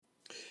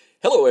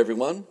Hello,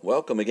 everyone.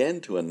 Welcome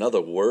again to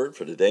another Word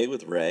for Today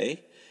with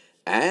Ray.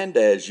 And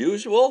as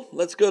usual,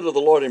 let's go to the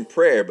Lord in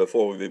prayer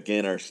before we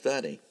begin our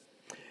study.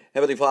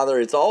 Heavenly Father,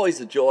 it's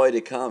always a joy to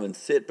come and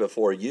sit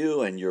before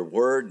you and your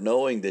Word,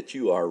 knowing that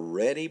you are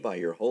ready by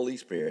your Holy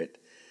Spirit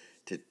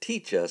to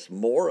teach us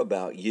more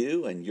about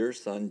you and your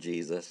Son,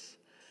 Jesus.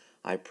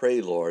 I pray,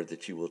 Lord,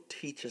 that you will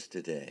teach us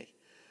today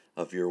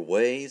of your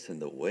ways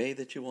and the way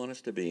that you want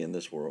us to be in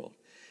this world.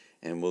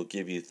 And we'll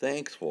give you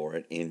thanks for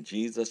it in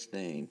Jesus'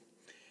 name.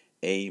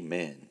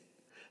 Amen.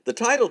 The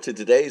title to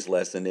today's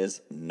lesson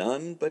is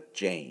None But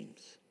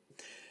James,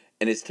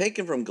 and it's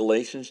taken from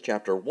Galatians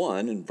chapter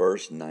 1 and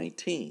verse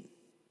 19.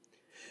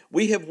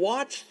 We have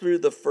watched through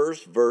the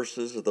first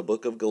verses of the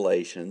book of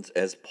Galatians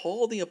as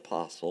Paul the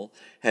Apostle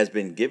has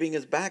been giving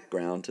his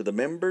background to the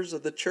members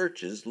of the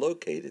churches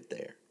located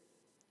there.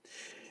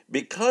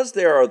 Because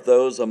there are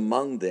those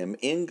among them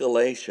in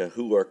Galatia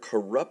who are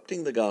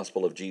corrupting the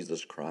gospel of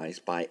Jesus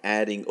Christ by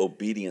adding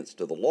obedience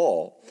to the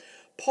law,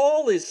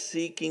 Paul is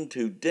seeking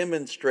to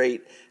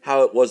demonstrate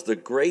how it was the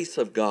grace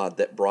of God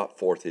that brought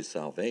forth his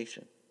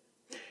salvation.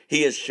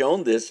 He has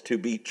shown this to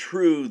be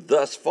true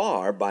thus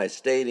far by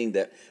stating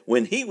that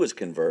when he was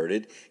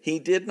converted, he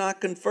did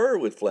not confer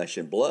with flesh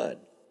and blood,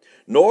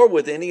 nor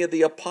with any of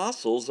the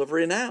apostles of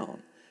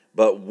renown,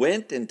 but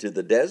went into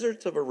the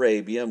deserts of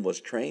Arabia and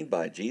was trained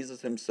by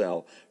Jesus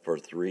himself for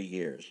 3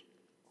 years.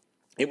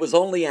 It was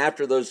only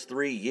after those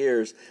 3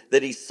 years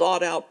that he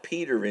sought out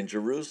Peter in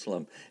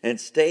Jerusalem and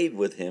stayed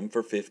with him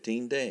for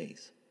 15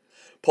 days.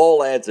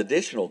 Paul adds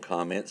additional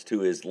comments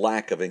to his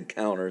lack of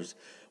encounters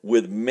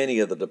with many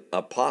of the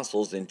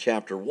apostles in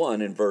chapter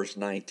 1 and verse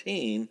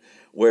 19,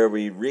 where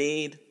we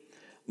read,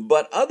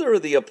 "But other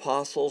of the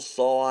apostles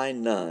saw I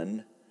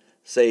none,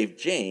 save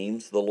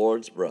James, the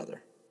Lord's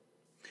brother."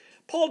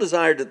 Paul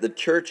desired that the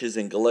churches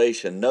in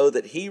Galatia know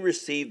that he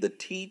received the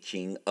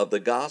teaching of the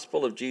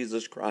gospel of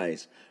Jesus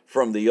Christ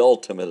from the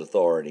ultimate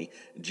authority,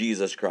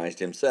 Jesus Christ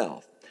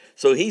himself.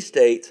 So he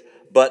states,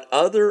 "But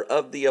other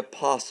of the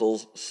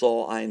apostles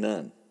saw I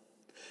none."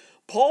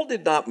 Paul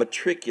did not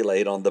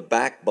matriculate on the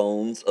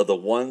backbones of the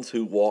ones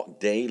who walked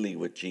daily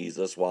with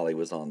Jesus while he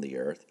was on the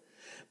earth,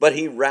 but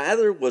he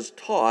rather was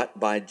taught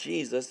by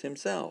Jesus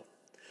himself.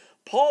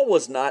 Paul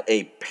was not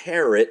a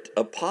parrot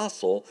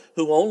apostle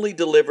who only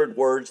delivered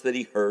words that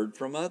he heard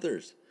from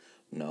others.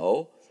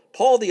 No,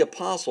 Paul the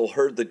apostle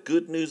heard the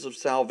good news of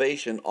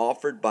salvation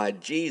offered by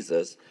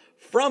Jesus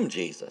from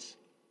Jesus.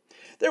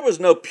 There was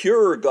no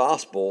purer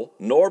gospel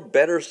nor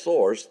better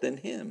source than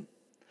him.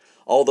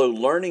 Although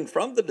learning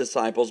from the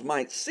disciples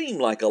might seem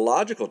like a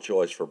logical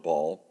choice for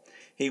Paul,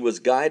 he was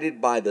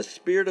guided by the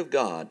Spirit of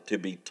God to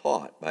be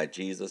taught by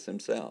Jesus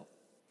himself.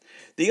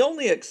 The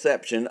only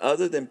exception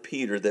other than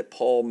Peter that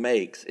Paul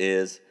makes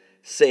is,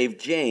 save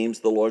James,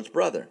 the Lord's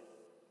brother.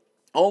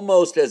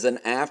 Almost as an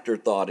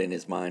afterthought in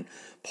his mind,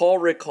 Paul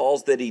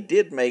recalls that he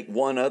did make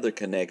one other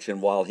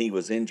connection while he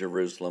was in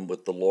Jerusalem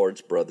with the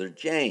Lord's brother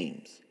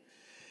James.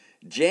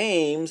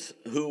 James,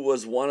 who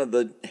was one of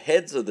the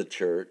heads of the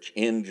church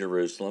in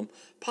Jerusalem,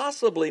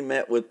 possibly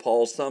met with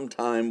Paul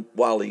sometime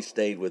while he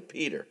stayed with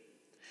Peter.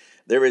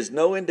 There is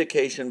no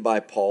indication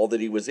by Paul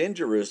that he was in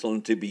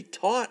Jerusalem to be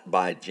taught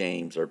by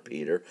James or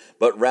Peter,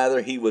 but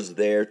rather he was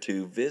there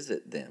to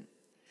visit them.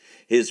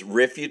 His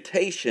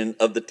refutation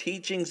of the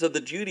teachings of the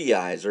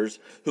Judaizers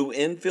who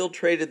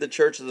infiltrated the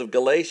churches of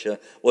Galatia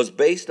was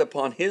based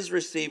upon his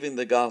receiving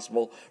the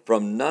gospel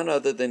from none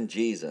other than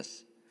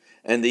Jesus.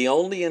 And the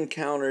only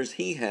encounters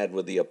he had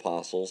with the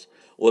apostles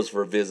was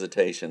for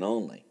visitation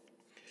only.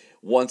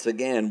 Once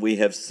again, we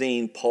have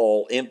seen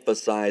Paul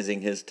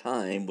emphasizing his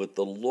time with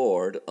the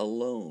Lord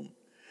alone.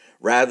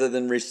 Rather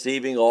than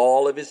receiving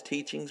all of his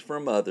teachings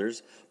from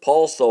others,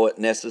 Paul saw it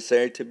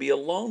necessary to be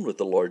alone with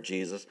the Lord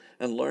Jesus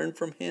and learn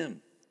from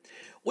him.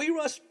 We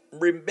must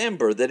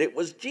remember that it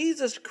was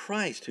Jesus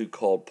Christ who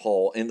called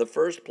Paul in the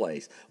first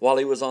place while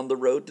he was on the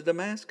road to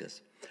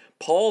Damascus.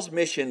 Paul's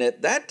mission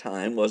at that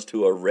time was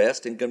to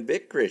arrest and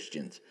convict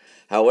Christians.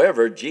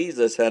 However,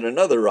 Jesus had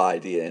another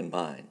idea in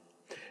mind.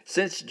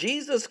 Since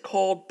Jesus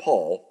called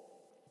Paul,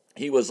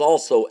 he was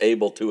also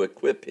able to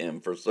equip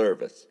him for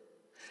service.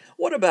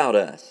 What about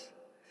us?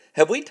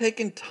 Have we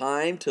taken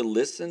time to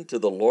listen to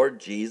the Lord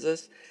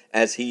Jesus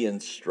as he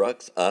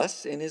instructs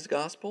us in his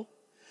gospel?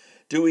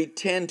 Do we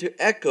tend to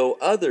echo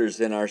others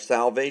in our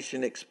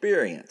salvation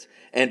experience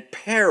and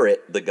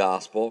parrot the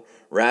gospel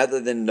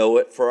rather than know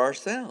it for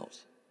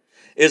ourselves?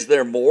 Is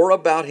there more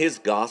about his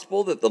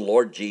gospel that the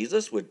Lord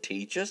Jesus would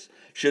teach us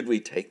should we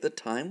take the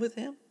time with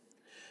him?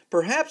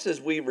 Perhaps as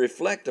we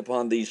reflect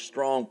upon these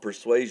strong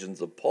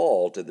persuasions of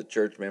Paul to the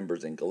church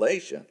members in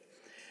Galatia,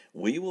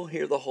 we will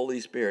hear the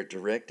Holy Spirit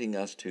directing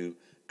us to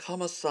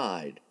come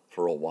aside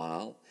for a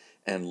while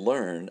and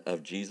learn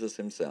of Jesus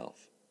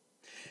himself.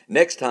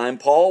 Next time,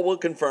 Paul will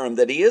confirm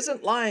that he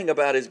isn't lying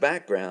about his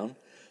background,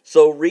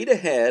 so read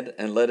ahead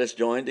and let us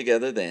join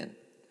together then.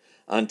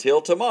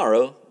 Until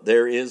tomorrow,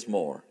 there is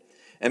more.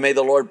 And may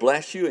the Lord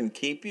bless you and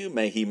keep you.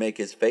 May he make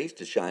his face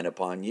to shine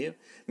upon you.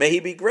 May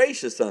he be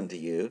gracious unto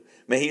you.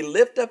 May he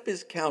lift up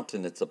his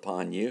countenance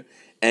upon you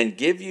and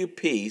give you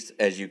peace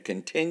as you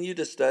continue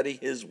to study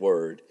his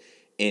word.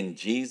 In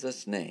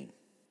Jesus' name.